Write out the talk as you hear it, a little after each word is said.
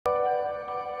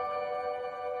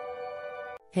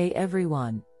Hey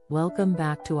everyone, welcome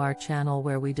back to our channel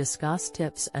where we discuss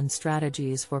tips and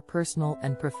strategies for personal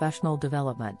and professional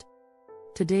development.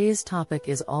 Today's topic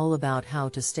is all about how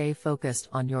to stay focused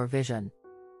on your vision.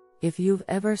 If you've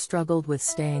ever struggled with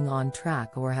staying on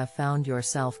track or have found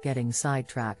yourself getting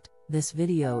sidetracked, this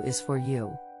video is for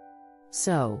you.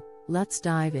 So, let's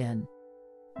dive in.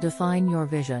 Define your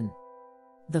vision.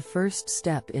 The first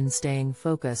step in staying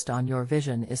focused on your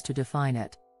vision is to define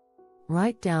it.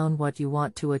 Write down what you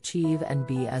want to achieve and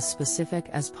be as specific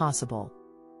as possible.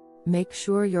 Make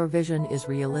sure your vision is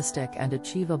realistic and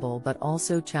achievable but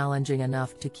also challenging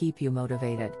enough to keep you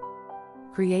motivated.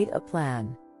 Create a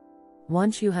plan.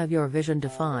 Once you have your vision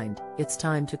defined, it's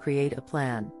time to create a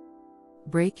plan.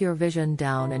 Break your vision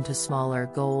down into smaller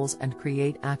goals and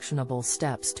create actionable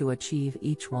steps to achieve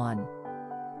each one.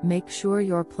 Make sure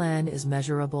your plan is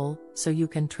measurable, so you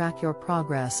can track your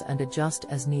progress and adjust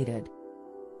as needed.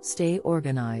 Stay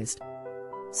organized.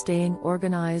 Staying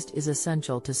organized is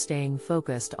essential to staying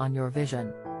focused on your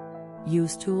vision.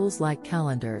 Use tools like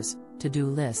calendars, to-do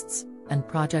lists, and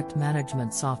project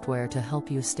management software to help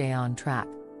you stay on track.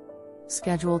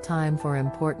 Schedule time for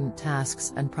important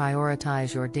tasks and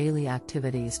prioritize your daily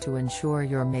activities to ensure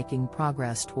you're making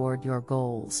progress toward your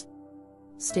goals.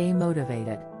 Stay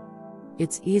motivated.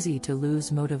 It's easy to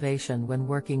lose motivation when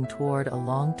working toward a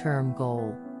long-term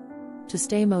goal. To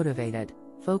stay motivated,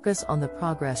 focus on the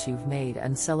progress you've made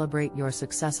and celebrate your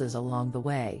successes along the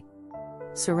way.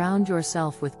 Surround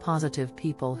yourself with positive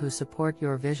people who support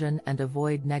your vision and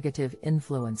avoid negative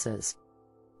influences.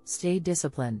 Stay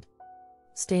disciplined.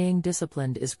 Staying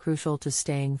disciplined is crucial to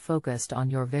staying focused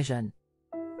on your vision.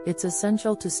 It's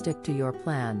essential to stick to your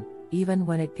plan, even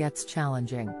when it gets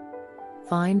challenging.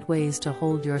 Find ways to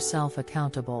hold yourself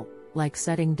accountable, like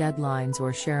setting deadlines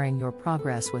or sharing your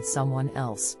progress with someone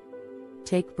else.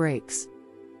 Take breaks.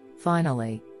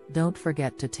 Finally, don't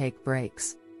forget to take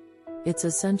breaks. It's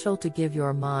essential to give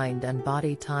your mind and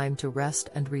body time to rest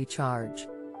and recharge.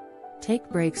 Take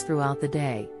breaks throughout the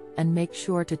day, and make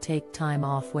sure to take time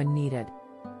off when needed.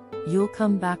 You'll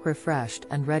come back refreshed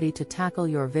and ready to tackle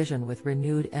your vision with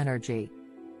renewed energy.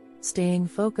 Staying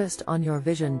focused on your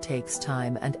vision takes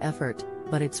time and effort,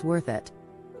 but it's worth it.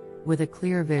 With a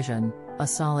clear vision, a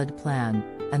solid plan,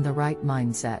 and the right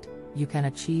mindset, you can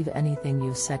achieve anything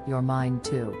you set your mind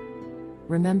to.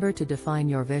 Remember to define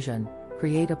your vision,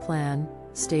 create a plan,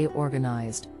 stay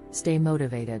organized, stay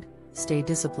motivated, stay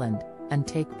disciplined, and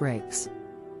take breaks.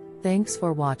 Thanks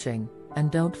for watching,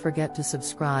 and don't forget to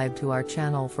subscribe to our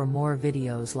channel for more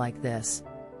videos like this.